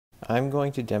I'm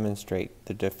going to demonstrate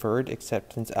the deferred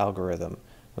acceptance algorithm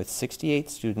with 68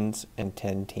 students and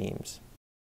 10 teams.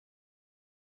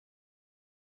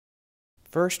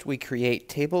 First, we create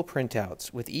table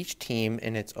printouts with each team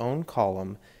in its own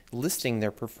column listing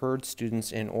their preferred students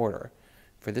in order.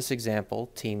 For this example,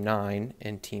 Team 9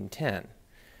 and Team 10.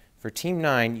 For Team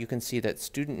 9, you can see that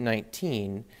Student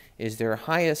 19 is their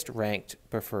highest ranked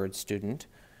preferred student,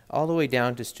 all the way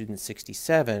down to Student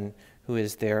 67, who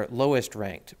is their lowest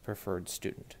ranked preferred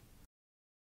student.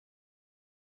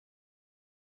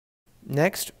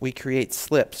 Next, we create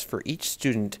slips for each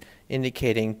student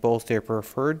indicating both their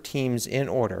preferred teams in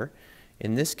order.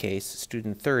 In this case,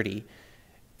 Student 30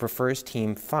 prefers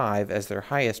Team 5 as their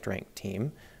highest ranked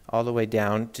team, all the way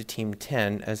down to Team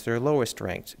 10 as their lowest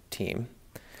ranked team.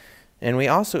 And we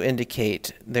also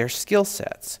indicate their skill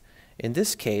sets. In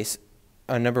this case,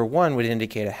 number 1 would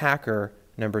indicate a hacker,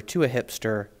 number 2 a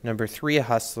hipster, number 3 a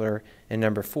hustler, and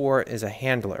number 4 is a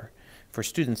handler. For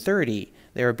Student 30,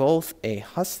 they are both a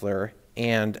hustler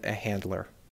and a handler.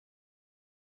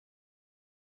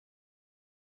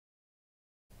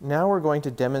 Now we're going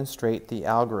to demonstrate the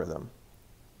algorithm.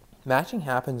 Matching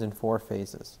happens in 4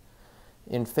 phases.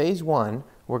 In phase 1,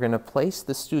 we're going to place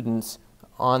the students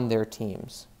on their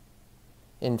teams.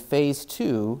 In phase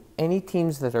 2, any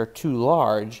teams that are too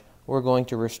large, we're going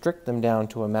to restrict them down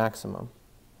to a maximum.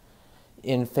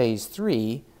 In phase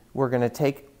 3, we're going to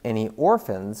take any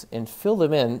orphans and fill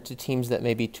them in to teams that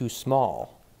may be too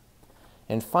small.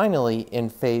 And finally, in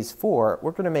phase 4,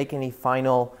 we're going to make any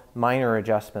final minor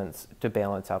adjustments to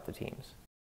balance out the teams.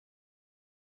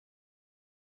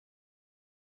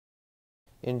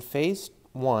 In phase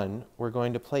 1, we're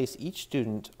going to place each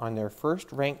student on their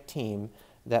first ranked team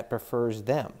that prefers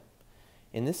them.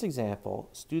 In this example,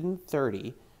 Student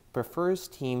 30 prefers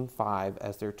Team 5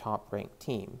 as their top ranked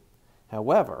team.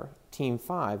 However, Team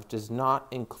 5 does not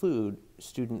include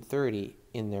Student 30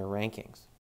 in their rankings.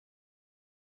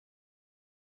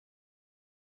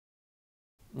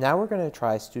 Now we're going to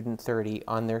try Student 30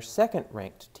 on their second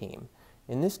ranked team,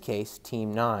 in this case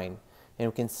Team 9,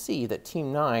 and we can see that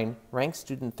Team 9 ranks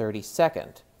Student 30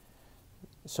 second.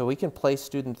 So we can place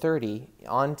Student 30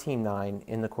 on Team 9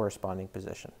 in the corresponding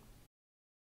position.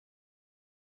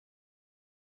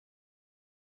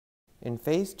 In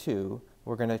phase 2,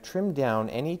 we're going to trim down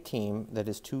any team that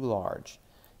is too large.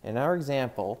 In our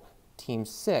example, Team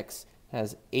 6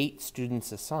 has 8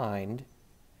 students assigned,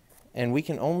 and we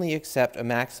can only accept a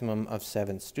maximum of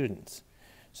 7 students.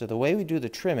 So the way we do the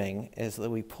trimming is that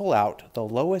we pull out the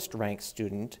lowest ranked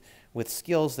student with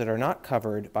skills that are not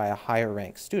covered by a higher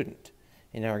ranked student.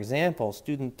 In our example,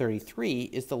 Student 33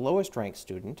 is the lowest ranked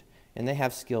student, and they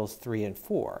have skills 3 and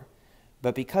 4.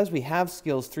 But because we have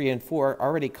skills 3 and 4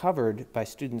 already covered by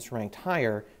students ranked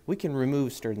higher, we can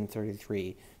remove Student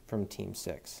 33 from Team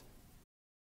 6.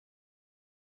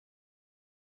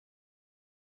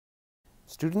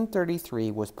 Student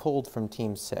 33 was pulled from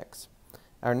Team 6.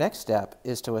 Our next step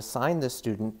is to assign this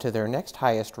student to their next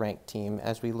highest ranked team,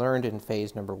 as we learned in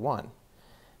phase number 1.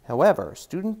 However,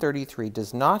 Student 33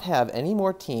 does not have any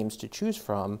more teams to choose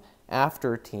from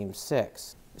after Team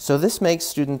 6. So this makes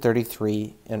Student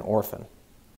 33 an orphan.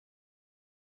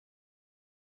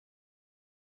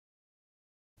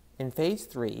 In phase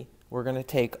 3, we're going to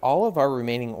take all of our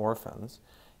remaining orphans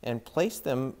and place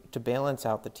them to balance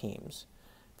out the teams.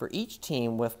 For each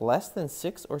team with less than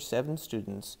 6 or 7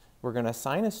 students, we're going to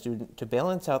assign a student to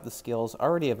balance out the skills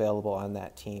already available on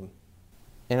that team.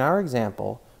 In our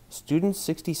example, Student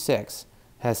 66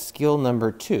 has skill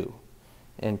number 2,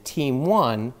 and Team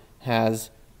 1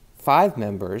 has 5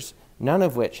 members, none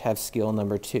of which have skill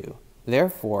number 2.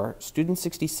 Therefore, Student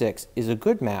 66 is a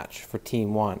good match for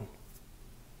Team 1.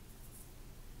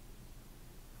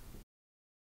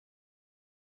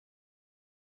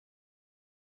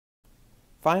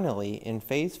 Finally, in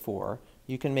phase 4,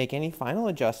 you can make any final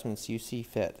adjustments you see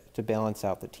fit to balance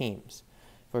out the teams.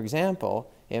 For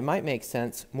example, it might make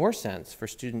more sense for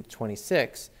Student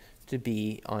 26 to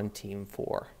be on Team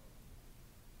 4.